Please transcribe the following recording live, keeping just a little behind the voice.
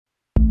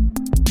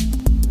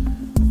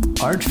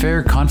Art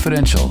Fair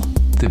Confidential,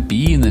 the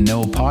Be in the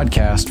Know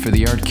podcast for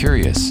the art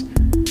curious.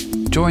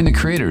 Join the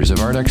creators of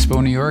Art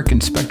Expo New York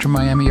and Spectrum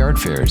Miami art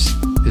fairs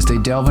as they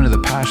delve into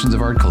the passions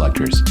of art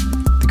collectors,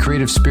 the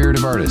creative spirit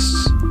of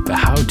artists, the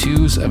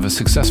how-tos of a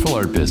successful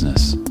art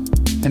business,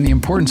 and the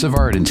importance of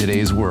art in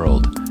today's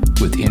world,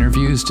 with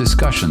interviews,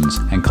 discussions,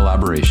 and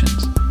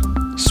collaborations.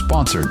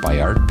 Sponsored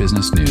by Art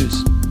Business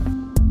News.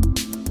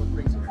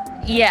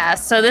 Yeah,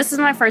 so this is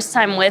my first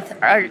time with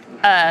our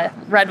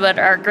Redwood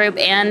Art Group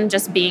and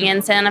just being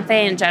in Santa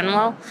Fe in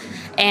general.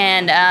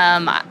 And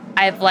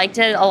I've liked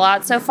it a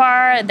lot so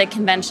far. The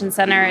convention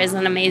center is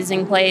an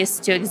amazing place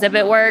to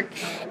exhibit work.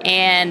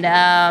 And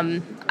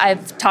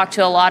I've talked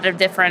to a lot of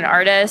different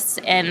artists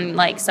and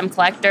like some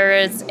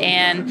collectors.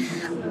 And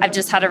I've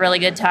just had a really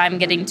good time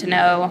getting to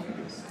know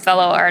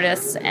fellow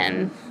artists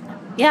and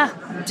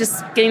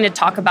just getting to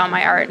talk about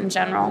my art in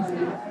general.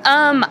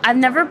 I've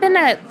never been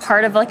a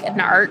part of like an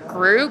art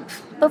group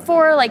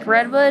before, like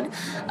Redwood.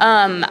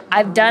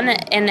 I've done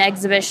an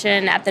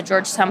exhibition at the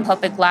Georgetown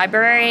Public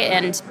Library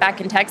and back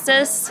in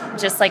Texas,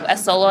 just like a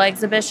solo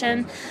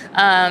exhibition.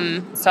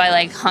 So I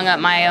like hung up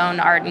my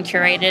own art and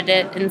curated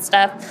it and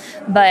stuff.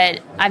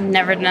 But I've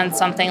never done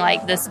something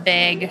like this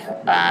big,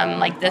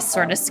 like this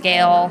sort of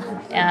scale.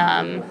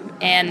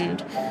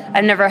 And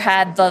I've never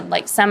had the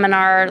like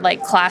seminar,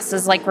 like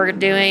classes like we're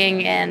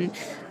doing, and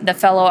the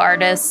fellow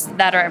artists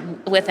that are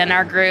within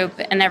our group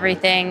and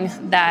everything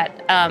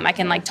that I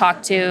can like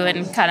talk to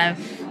and kind of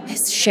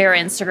share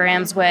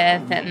Instagrams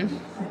with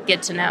and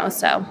get to know.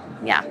 So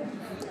yeah,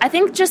 I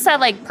think just that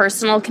like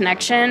personal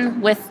connection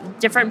with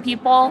different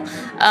people,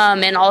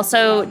 and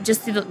also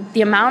just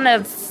the amount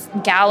of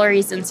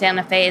galleries in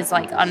Santa Fe is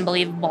like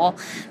unbelievable.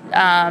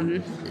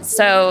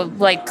 So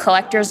like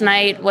collector's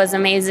night was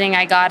amazing.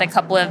 I got a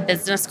couple of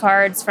business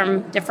cards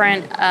from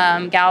different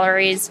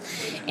galleries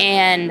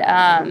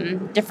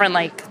and different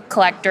like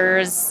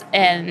collectors.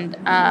 And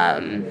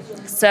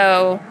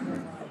so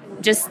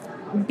just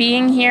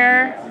being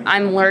here,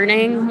 I'm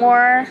learning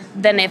more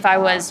than if I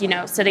was,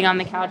 sitting on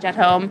the couch at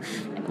home,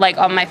 like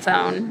on my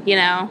phone,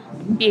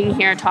 being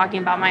here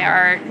talking about my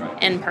art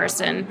in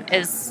person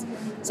is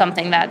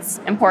something that's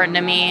important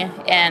to me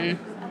and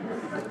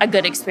a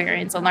good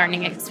experience, a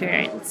learning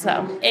experience.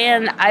 So,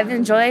 and I've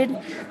enjoyed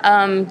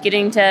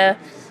getting to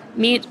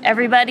meet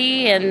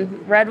everybody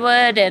in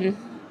Redwood and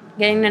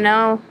getting to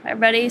know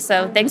everybody.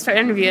 So thanks for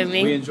interviewing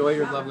me. We enjoy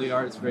your lovely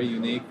art. It's very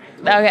unique.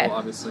 Okay.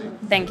 Obviously.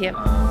 Thank you.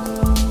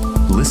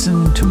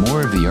 Listen to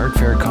more of the Art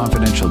Fair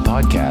Confidential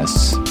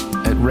podcasts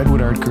at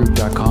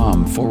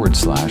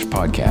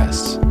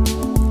redwoodartgroup.com/podcasts.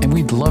 And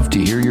we'd love to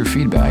hear your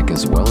feedback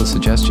as well as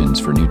suggestions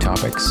for new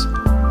topics.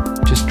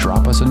 Just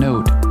drop us a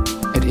note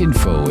at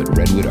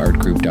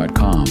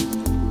info@redwoodartgroup.com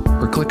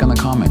or click on the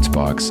comments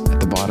box at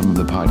the bottom of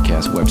the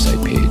podcast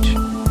website page.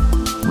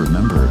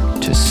 Remember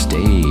to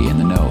stay in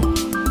the know.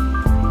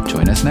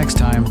 Join us next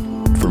time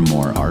for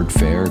more Art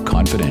Fair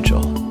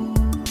Confidential.